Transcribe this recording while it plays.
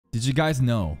Did you guys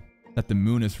know that the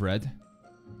moon is red?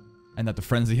 And that the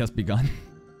frenzy has begun?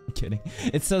 I'm kidding.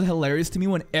 It's so hilarious to me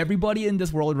when everybody in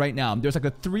this world right now, there's like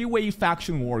a three-way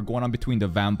faction war going on between the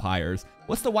vampires.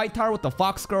 What's the white tower with the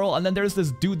fox girl? And then there's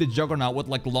this dude, the Juggernaut, with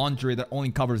like lingerie that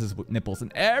only covers his nipples.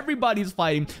 And everybody's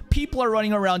fighting. People are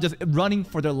running around just running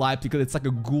for their lives because it's like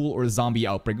a ghoul or a zombie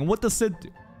outbreak. And what does Sid do?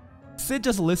 Sid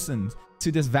just listens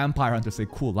to this vampire hunter say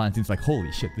cool lines. He's like,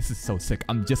 holy shit, this is so sick.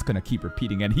 I'm just gonna keep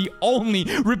repeating. And he only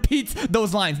repeats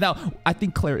those lines. Now, I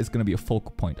think Claire is gonna be a focal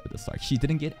point of this arc. She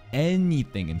didn't get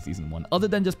anything in season 1 other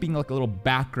than just being like a little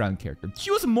background character.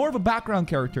 She was more of a background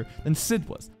character than Sid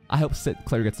was. I hope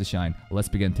Claire gets to shine. Let's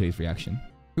begin today's reaction.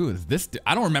 Who is this dude?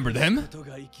 I don't remember them.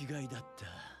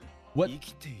 What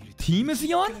team is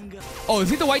he on? Oh, is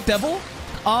he the White Devil?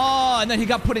 Oh, and then he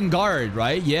got put in guard,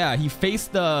 right? Yeah, he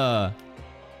faced the...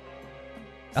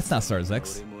 That's not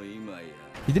Sarzex.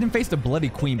 He didn't face the Bloody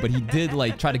Queen, but he did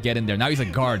like try to get in there. Now he's a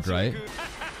guard, right?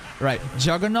 Right.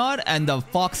 Juggernaut and the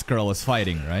Fox Girl is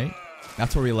fighting, right?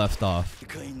 That's where we left off.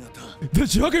 The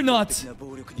Juggernaut!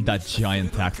 That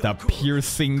giant axe, that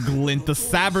piercing glint, the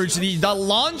savagery, the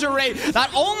lingerie that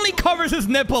only covers his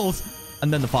nipples!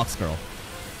 And then the Fox Girl.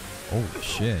 Oh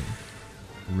shit.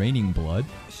 Raining blood.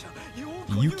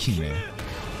 Yukime.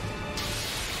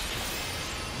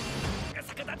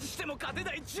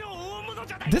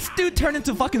 This dude turned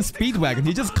into fucking Speedwagon.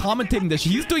 He's just commentating this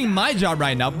shit. He's doing my job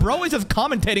right now. Bro is just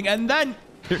commentating, and then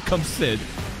here comes Sid.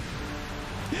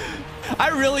 I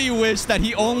really wish that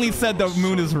he only said the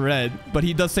moon is red, but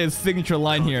he does say his signature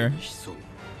line here.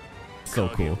 So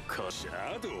cool.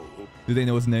 Do they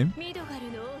know his name?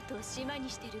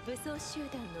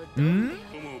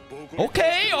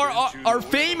 Okay, our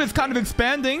fame is kind of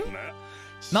expanding.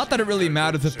 Not that it really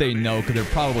matters if they know, because they're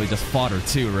probably just fodder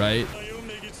too, right?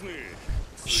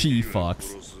 She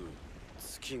fucks.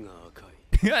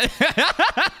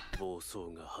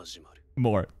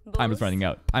 More. Time is running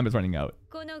out. Time is running out.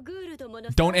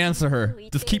 Don't answer her.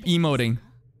 Just keep emoting.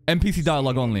 NPC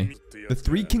dialogue only. The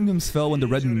 3 kingdoms fell when the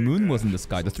red moon was in the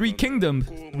sky. The 3 kingdoms,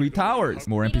 3 towers.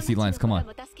 More NPC lines, come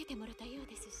on.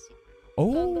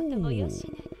 Oh.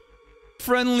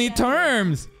 Friendly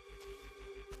terms.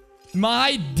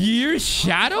 My dear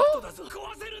Shadow?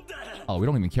 Oh, we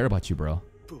don't even care about you, bro.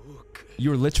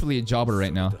 You're literally a jobber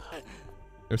right now.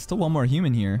 There's still one more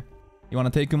human here. You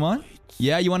want to take him on?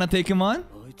 Yeah, you want to take him on?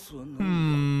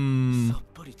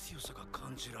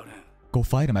 Go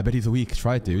fight him. I bet he's weak.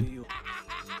 Try it, dude.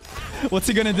 What's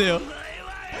he gonna do?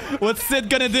 What's Sid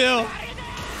gonna do?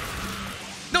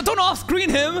 No, don't off-screen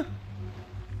him!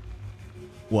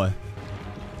 What?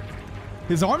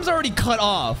 His arm's already cut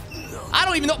off. I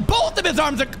don't even know. Both of his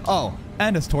arms are... Oh,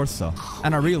 and his torso.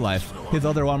 And in real life, his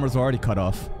other arm was already cut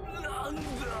off.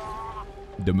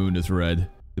 The moon is red.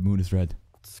 The moon is red.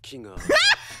 He's still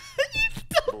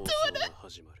doing it.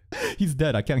 He's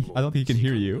dead. I don't think he can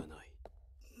hear you.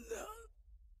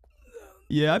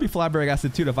 Yeah, I'd be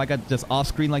flabbergasted too if I got just off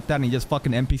screen like that and he just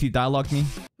fucking NPC dialogued me.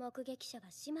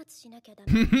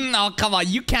 Oh, come on.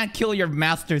 You can't kill your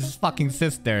master's fucking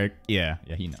sister. Yeah,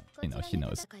 he knows. She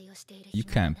knows. You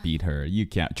can't beat her. You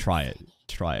can't. Try it.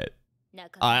 Try it.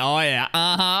 Oh, yeah.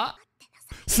 Uh-huh.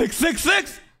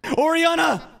 666!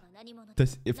 Oriana!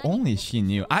 If only she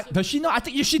knew. Does she know? I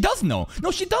think she does know.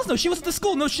 No, she does know. She was at the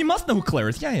school. No, she must know who Claire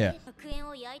is. Yeah.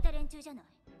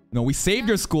 No, we saved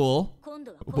your school,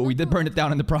 but we did burn it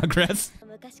down in the progress.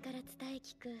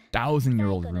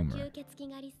 1,000-year-old rumor.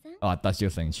 Oh, I thought she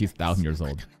was saying she's 1,000 years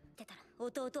old.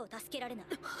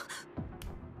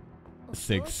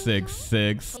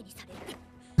 666.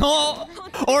 Oh,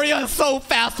 Oriana's so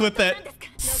fast with it.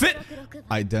 Sit.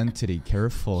 Identity.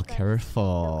 Careful,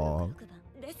 careful.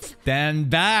 Stand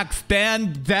back,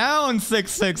 stand down,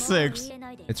 666.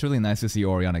 It's really nice to see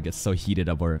Oriana get so heated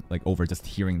up over just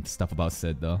hearing stuff about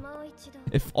Sid, though.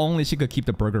 If only she could keep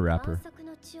the burger wrapper.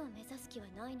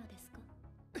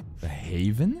 The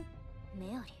Haven?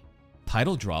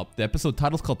 Title drop? The episode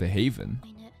title's called The Haven.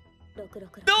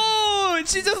 No!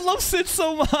 She just loves Sid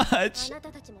so much!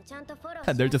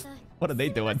 And they're just... What are they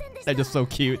doing? They're just so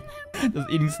cute. Just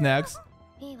eating snacks.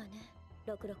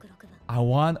 I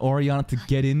want Oriana to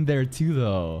get in there too,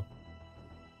 though.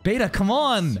 Beta, come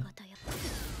on!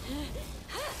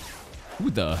 Who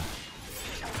the...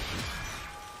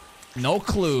 No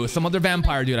clue. Some other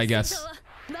vampire dude, I guess.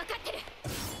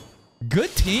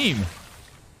 Good team.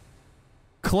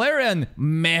 Claire and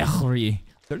Mehri.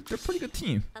 They're a pretty good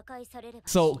team.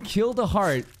 So, kill the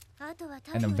heart,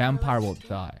 and the vampire will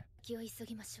die.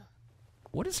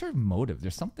 What is her motive?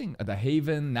 There's something at the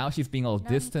Haven. Now she's being all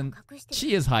distant.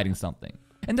 She is hiding something.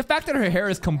 And the fact that her hair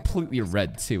is completely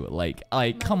red too. Like,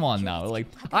 come on now. Like,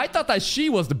 I thought that she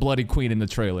was the bloody queen in the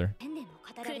trailer.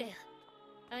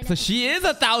 So she is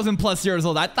 1,000+ years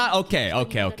old. I thought, okay.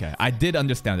 I did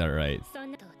understand that right.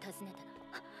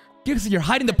 You're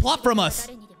hiding the plot from us.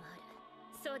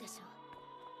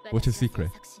 What's your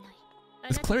secret?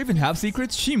 Does Claire even have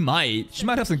secrets? She might. She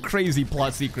might have some crazy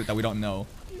plot secret that we don't know.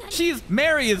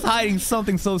 Mary is hiding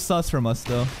something so sus from us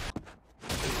though.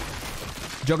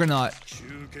 Juggernaut.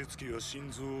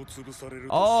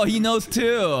 Oh, he knows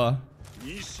too.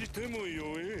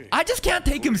 I just can't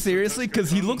take him seriously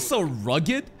because he looks so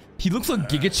rugged. He looks like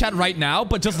Giga Chad right now,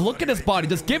 but just look at his body.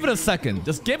 Just give it a second.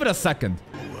 Just give it a second.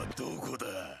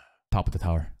 Top of the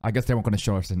tower. I guess they weren't going to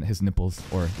show us his nipples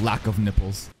or lack of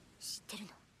nipples.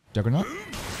 Juggernaut?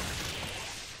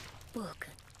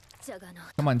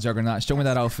 Come on, Juggernaut. Show me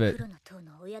that outfit.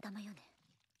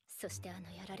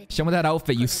 Show me that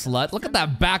outfit, you slut. Look at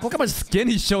that back. Look how much skin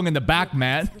he's showing in the back,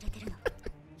 man.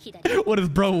 What is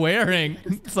bro wearing?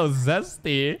 So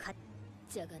zesty.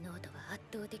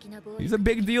 He's a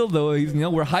big deal though. He's,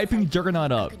 we're hyping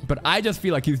Juggernaut up. But I just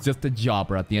feel like he's just a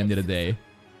jobber at the end of the day.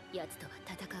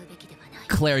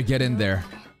 Claire, get in there.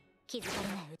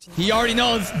 He already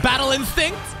knows. Battle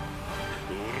instinct.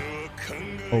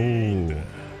 Oh.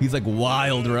 He's like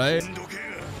wild, right?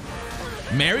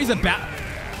 Mary's a bat.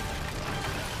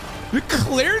 Did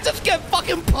Claire just get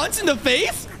fucking punched in the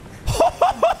face?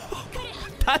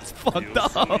 That's fucked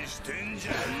up.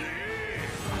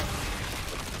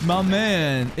 My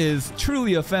man is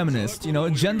truly a feminist.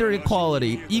 Gender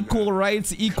equality, equal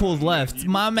rights, equal left.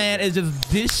 My man is just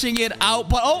dishing it out.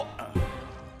 But oh,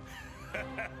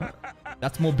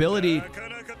 that's mobility.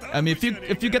 I mean,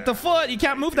 if you get the foot, you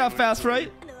can't move that fast, right?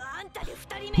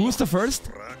 Who's the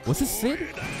first? Was this Sid?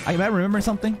 I might remember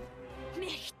something.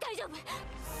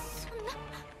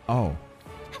 Oh.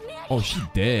 Oh, she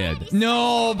dead.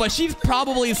 No, but she's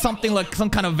probably something like some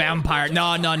kind of vampire.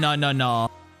 No.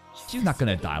 She's not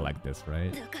gonna die like this,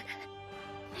 right?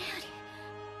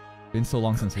 Been so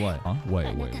long since what? Huh? Wait.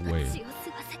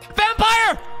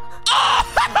 Vampire!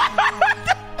 Oh!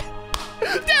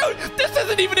 Dude, this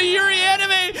isn't even a Yuri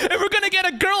anime, and we're gonna get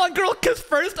a girl-on-girl kiss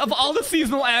first of all the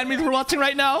seasonal animes we're watching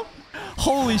right now.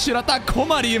 Holy shit, I thought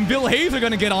Komari and Bill Hayes are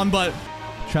gonna get on, but...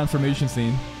 Transformation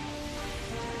scene.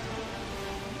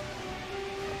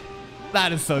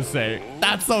 That is so sick.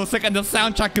 That's so sick, and the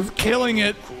soundtrack is killing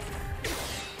it.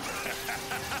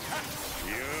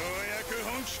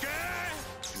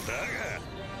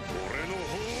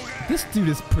 This dude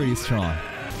is pretty strong.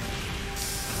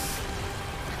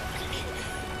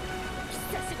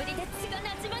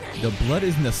 The blood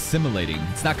isn't assimilating.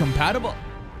 It's not compatible.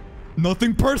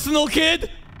 Nothing personal, kid.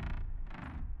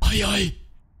 Aye.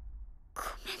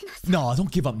 No, don't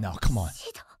give up now. Come on.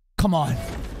 Come on.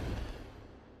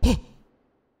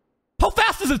 How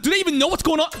fast is it? Do they even know what's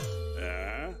going on?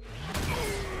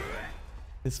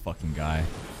 This fucking guy.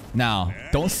 Now,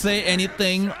 don't say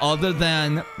anything other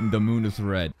than the moon is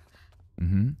red.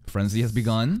 Frenzy has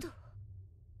begun.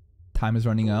 Time is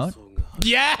running out.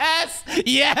 Yes!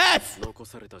 Yes!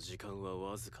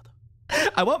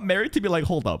 I want Mary to be like,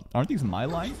 hold up. Aren't these my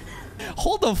lines?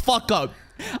 Hold the fuck up.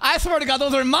 I swear to God,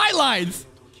 those are my lines.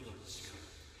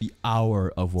 The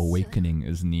hour of awakening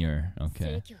is near.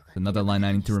 Okay. Another line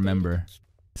I need to remember.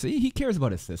 See, he cares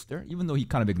about his sister, even though he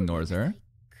kind of ignores her.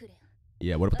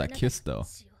 Yeah, what about that kiss, though?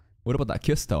 What about that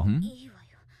kiss, though?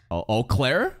 Oh,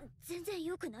 Claire?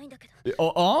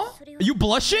 Are you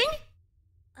blushing?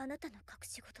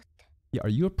 Yeah, are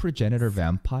you a progenitor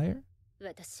vampire?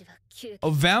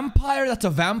 A vampire that's a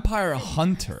vampire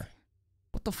hunter.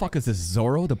 What the fuck is this,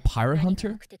 Zoro, the pirate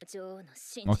hunter?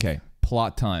 Okay,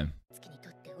 plot time.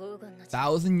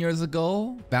 1,000 years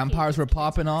ago, vampires were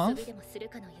popping off.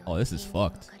 Oh, this is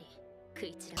fucked.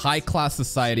 High-class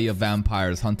society of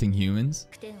vampires hunting humans.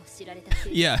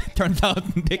 Yeah, turns out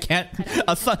they can't.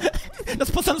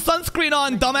 Let's put some sunscreen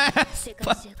on, dumbass.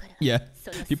 But, yeah,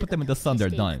 if you put them in the sun, they're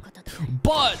done.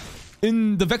 But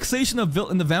in the vexation of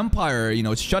in the vampire,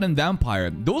 it's shut-in vampire.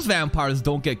 Those vampires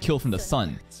don't get killed from the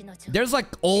sun. There's like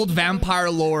old vampire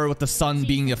lore with the sun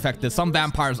being affected. Some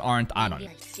vampires aren't. I don't know.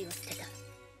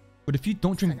 But if you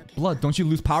don't drink blood, don't you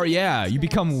lose power? Yeah, you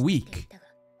become weak.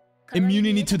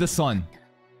 Immunity to the sun.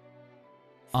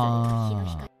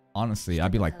 Honestly,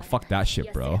 I'd be like, fuck that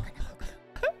shit, bro.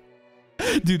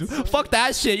 Dude, fuck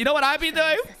that shit. You know what I'd be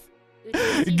doing?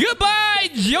 Goodbye,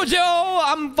 Jojo!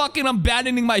 I'm fucking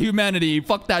abandoning my humanity.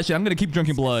 Fuck that shit. I'm gonna keep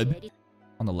drinking blood.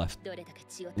 On the left.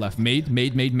 Left. Maid,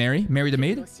 Mary. Mary the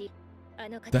maid.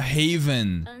 The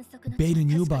Haven. Beta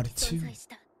knew about it too.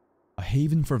 A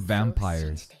haven for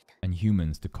vampires and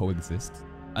humans to coexist.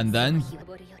 And then,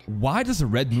 why does a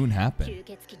red moon happen?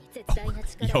 Oh,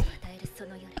 yo.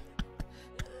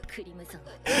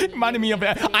 Reminded me of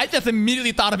it. I just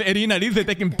immediately thought of Irina. These are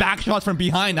taking back shots from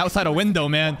behind outside a window,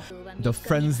 man. The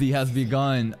frenzy has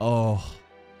begun. Oh.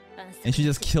 And she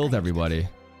just killed everybody.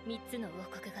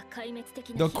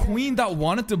 The queen that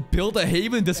wanted to build a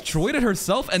haven destroyed it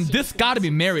herself, and this gotta be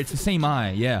Mary. It's the same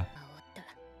eye, yeah.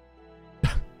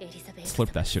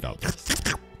 Slurp that shit up.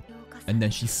 And then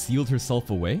she sealed herself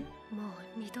away?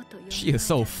 She is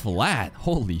so flat.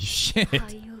 Holy shit.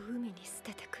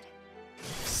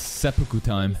 Seppuku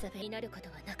time.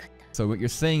 So what you're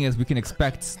saying is we can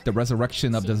expect the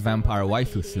resurrection of this vampire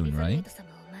waifu soon, right?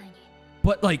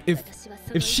 But like,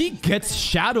 if she gets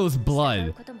Shadow's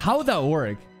blood, how would that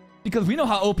work? Because we know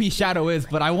how OP Shadow is,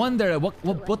 but I wonder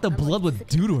what the blood would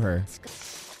do to her.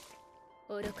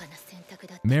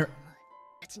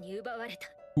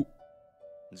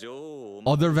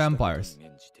 Other vampires.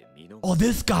 Oh,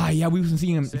 this guy. Yeah, we've been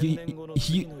seeing him.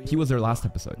 He was their last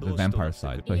episode, the vampire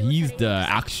side. But he's the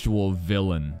actual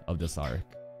villain of this arc.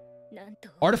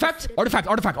 Artifact? Artifact,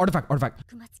 artifact, artifact, artifact.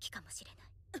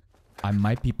 I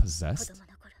might be possessed?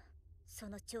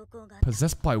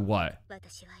 Possessed by what?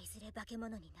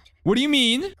 What do you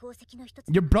mean?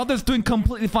 Your brother's doing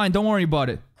completely fine. Don't worry about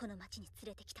it.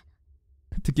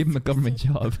 To give him a government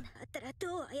job.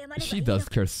 She does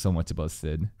care so much about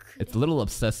Sid. It's a little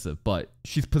obsessive, but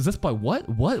she's possessed by what?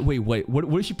 What? Wait.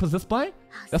 What is she possessed by?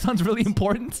 That sounds really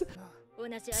important.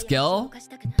 Skell?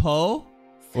 Poe?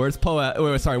 Where's Poe at?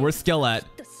 Wait, sorry, where's Skell at?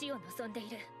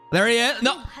 There he is.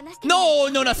 No.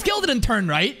 Skell didn't turn,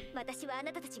 right?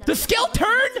 The Skell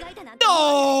turned?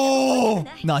 No.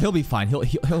 No, he'll be fine. He'll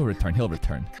return. He'll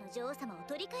return.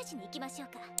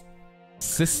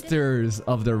 Sisters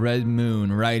of the Red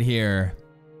Moon, right here.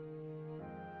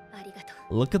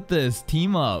 Look at this.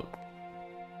 Team up.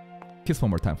 Kiss one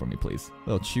more time for me, please.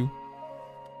 Little chew.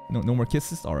 No more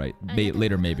kisses? Alright.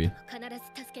 Later, maybe.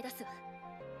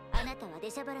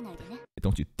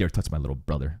 Don't you dare touch my little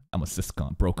brother. I'm a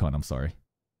siscon. Brocon, I'm sorry.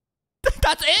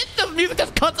 That's it? The music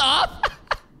just cuts off?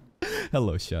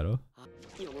 Hello, Shadow.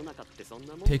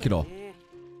 Take it all.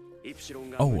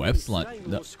 Oh, Epsilon.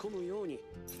 No.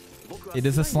 It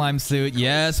is a slime suit.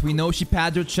 Yes, we know she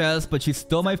pads her chest, but she's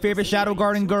still my favorite Shadow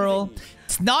Garden girl.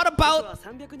 It's not about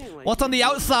what's on the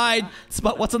outside. It's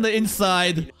about what's on the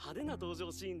inside.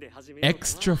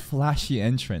 Extra flashy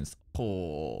entrance.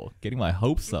 Oh, getting my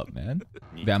hopes up, man.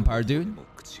 Vampire dude.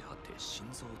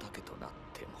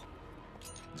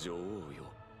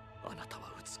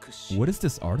 What is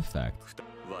this artifact?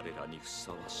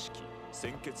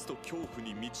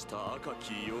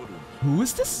 Who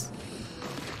is this?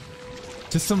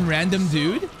 Just some random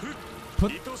dude?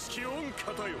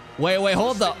 Wait,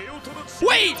 hold up.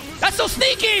 Wait! That's so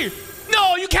sneaky!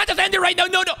 No, you can't just end it right now.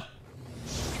 No.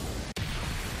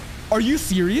 Are you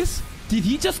serious? Did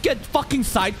he just get fucking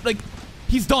like,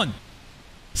 he's done.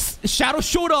 Shadow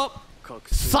showed up.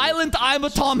 Silent, I'm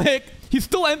atomic. He's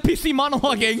still NPC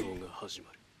monologuing.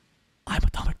 I'm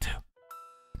atomic too.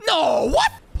 No,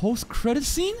 what? Post-credit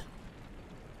scene?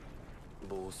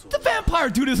 The vampire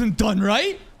dude isn't done,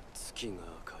 right?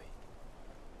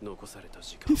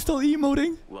 He's still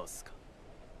emoting.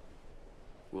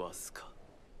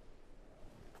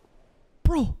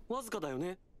 Bro,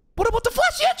 what about the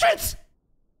flashy entrance?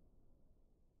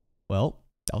 Well,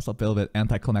 that was a little bit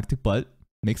anticlimactic, but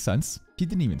makes sense. He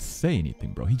didn't even say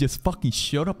anything, bro. He just fucking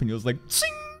showed up and he was like,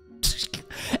 ching!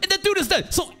 And the dude is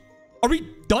dead. So, are we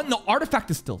done? The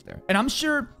artifact is still there. And I'm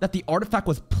sure that the artifact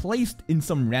was placed in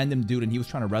some random dude and he was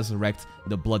trying to resurrect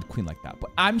the Blood Queen like that. But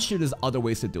I'm sure there's other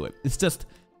ways to do it. It's just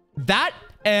that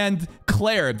and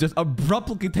Claire just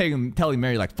abruptly telling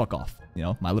Mary, like, fuck off. You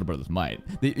know, my little brother's mine.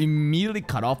 They immediately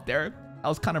cut off there. I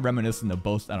was kind of reminiscent of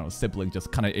both, I don't know, siblings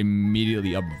just kind of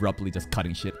immediately, abruptly just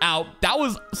cutting shit out. That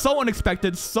was so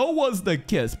unexpected. So was the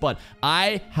kiss. But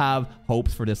I have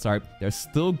hopes for this arc. There's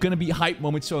still going to be hype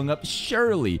moments showing up.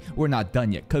 Surely we're not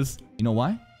done yet. Because, you know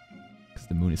why? Because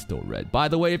the moon is still red. By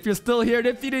the way, if you're still here and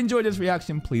if you did enjoy this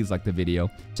reaction, please like the video.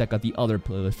 Check out the other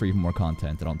playlist for even more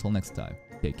content. And until next time,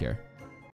 take care.